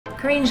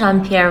Karine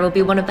Jean-Pierre will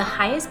be one of the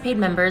highest paid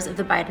members of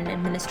the Biden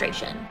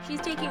administration.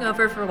 She's taking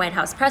over for White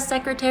House Press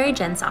Secretary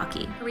Jen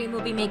Psaki. Karine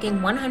will be making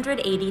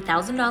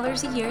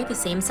 $180,000 a year, the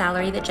same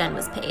salary that Jen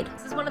was paid.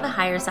 This is one of the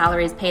higher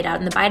salaries paid out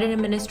in the Biden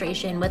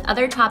administration, with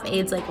other top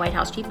aides like White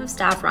House Chief of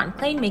Staff Ron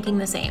Klain making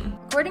the same.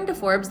 According to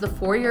Forbes, the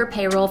 4-year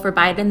payroll for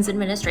Biden's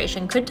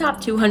administration could top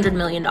 $200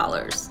 million.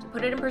 To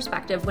put it in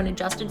perspective, when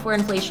adjusted for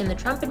inflation, the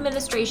Trump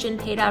administration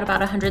paid out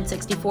about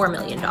 $164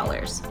 million,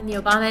 and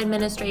the Obama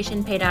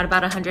administration paid out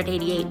about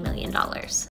 $188 million.